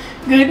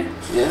 Good.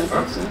 Yeah, I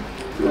think so.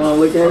 You wanna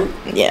look at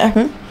it?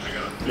 Yeah.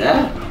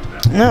 Yeah.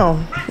 No.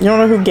 You don't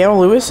know who Gail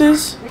Lewis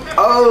is?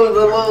 Oh,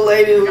 the little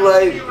lady who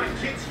like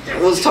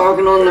was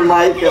talking on the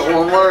mic at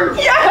Walmart.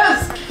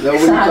 Yes. That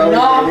we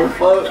probably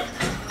fuck.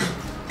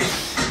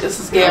 This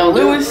is Gail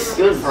Lewis.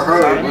 Good for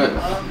her, but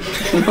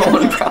no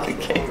one probably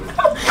came.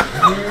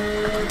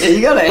 Yeah,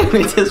 you gotta aim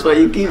it this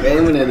way. You keep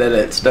aiming it at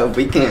that stuff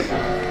we can't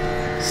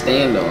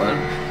stand on.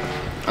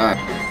 Alright.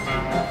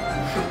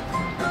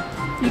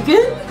 You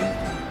good?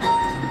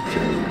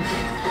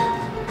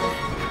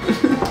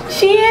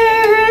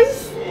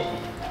 Cheers!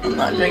 I'm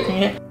not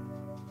drinking it.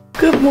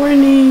 Good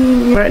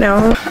morning. Right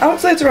now, I would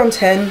say it's around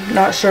 10.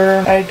 Not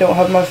sure. I don't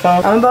have my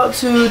phone. I'm about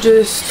to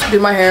just do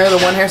my hair, the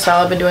one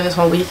hairstyle I've been doing this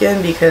whole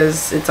weekend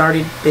because it's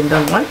already been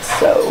done once.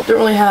 So, don't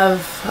really have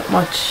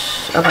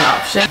much of an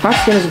option. My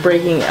skin is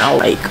breaking out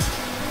like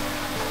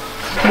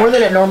more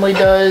than it normally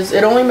does.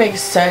 It only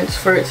makes sense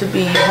for it to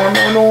be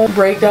hormonal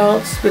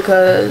breakouts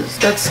because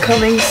that's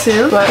coming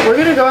soon. But we're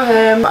gonna go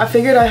ahead. I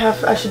figured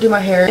I should do my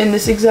hair in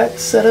this exact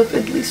setup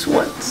at least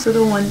once for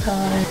the one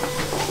time.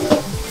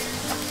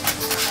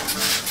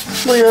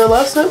 Well, yeah,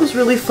 last night was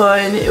really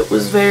fun. It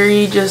was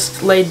very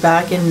just laid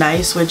back and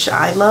nice, which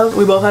I love.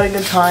 We both had a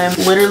good time.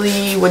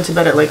 Literally went to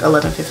bed at like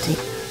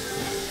 11:15.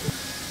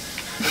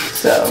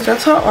 So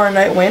that's how our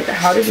night went.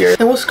 How did yours?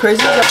 And what's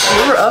crazy is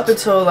that we were up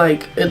until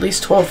like at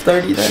least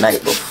 12:30 the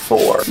night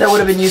before. That would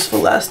have been useful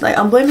last night.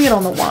 I'm blaming it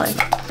on the wine.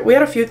 We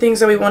had a few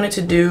things that we wanted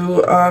to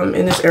do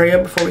in this area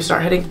before we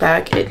start heading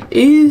back. It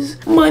is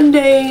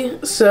Monday,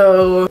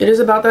 so it is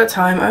about that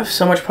time. I have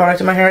so much product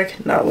in my hair. I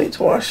cannot wait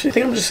to wash it. I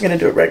think I'm just gonna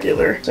do it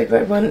regular. It's like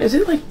that button. Is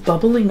it like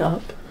bubbling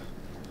up?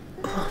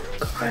 Oh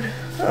god.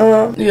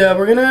 Yeah,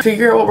 we're gonna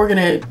figure out what we're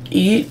gonna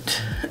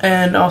eat.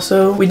 And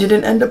also, we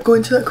didn't end up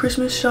going to that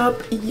Christmas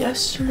shop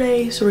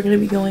yesterday, so we're gonna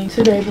be going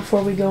today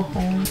before we go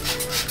home.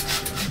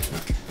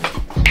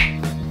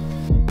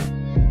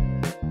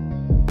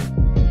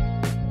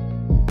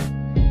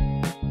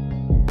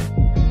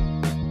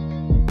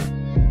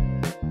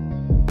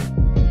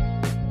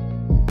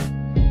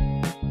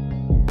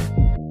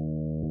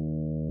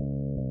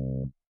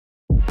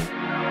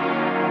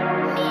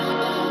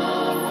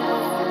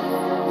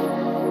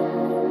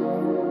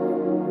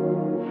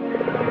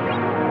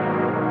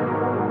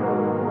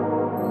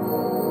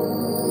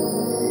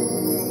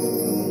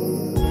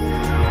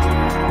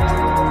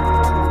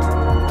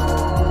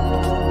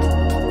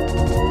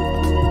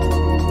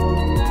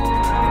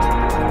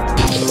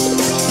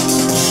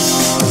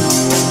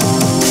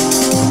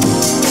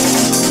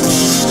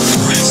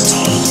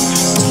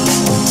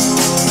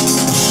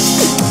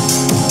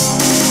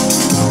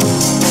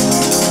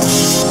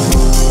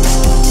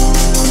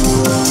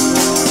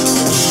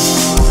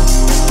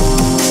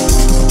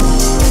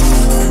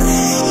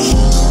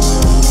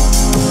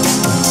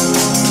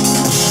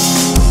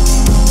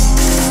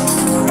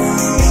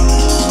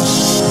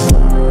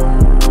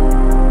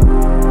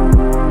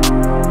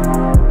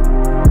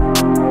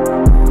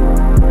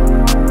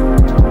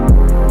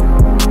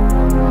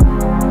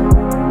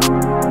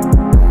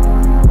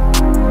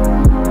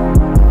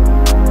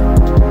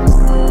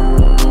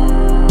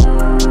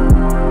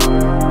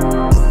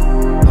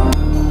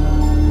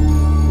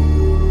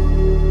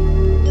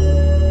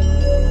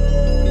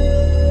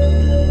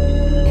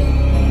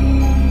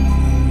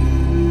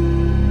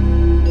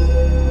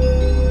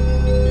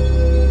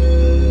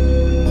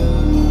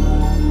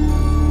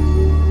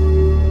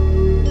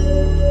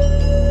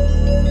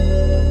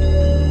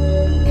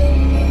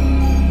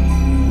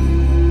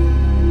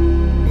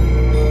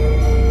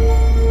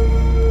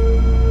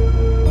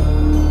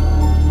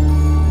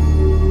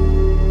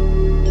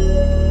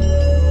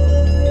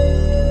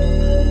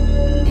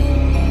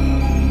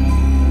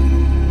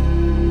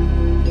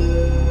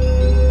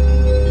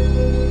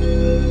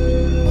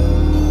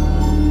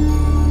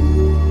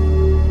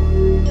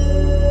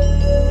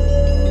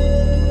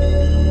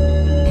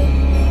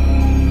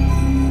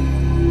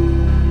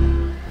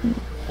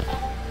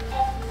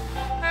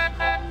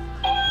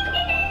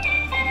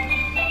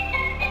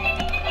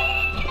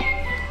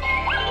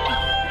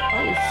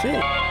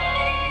 shit.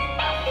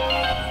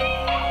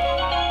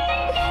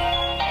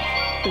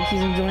 Think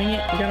he's enjoying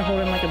it? You gotta hold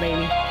him like a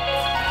baby.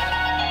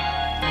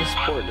 Just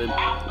support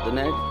the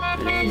neck.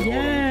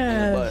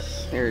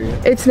 Yes. There you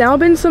go. It's now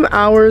been some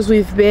hours.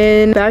 We've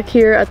been back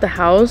here at the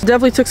house.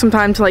 Definitely took some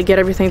time to like get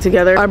everything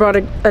together. I brought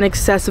an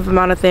excessive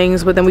amount of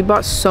things, but then we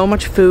bought so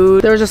much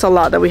food. There was just a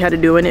lot that we had to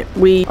do, and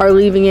we are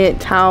leaving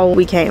it how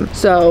we came.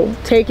 So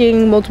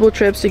taking multiple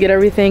trips to get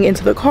everything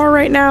into the car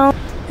right now.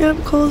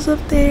 Yep, Cole's up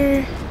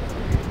there.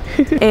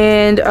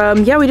 And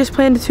yeah, we just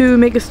planned to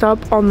make a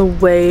stop on the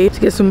way to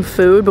get some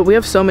food, but we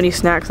have so many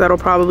snacks that'll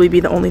probably be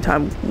the only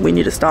time we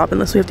need to stop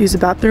unless we have to use the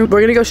bathroom.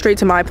 We're gonna go straight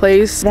to my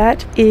place.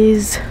 That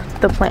is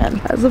the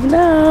plan as of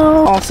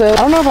now. Also, I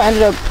don't know if I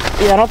ended up,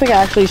 yeah, I don't think I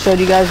actually showed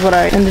you guys what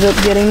I ended up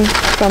getting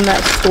from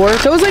that store.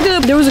 So it was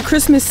like there was a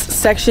Christmas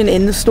section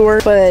in the store,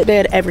 but they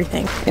had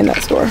everything in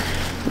that store.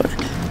 But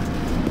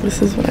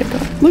this is what I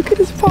got. Look at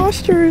his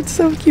posture, it's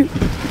so cute.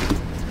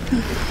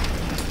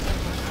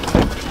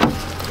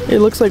 It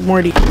looks like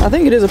Morty. I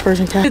think it is a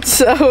Persian cat. It's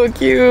so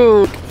cute.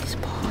 Look at his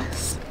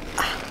paws.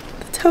 Ah,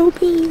 the toe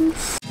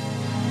beans.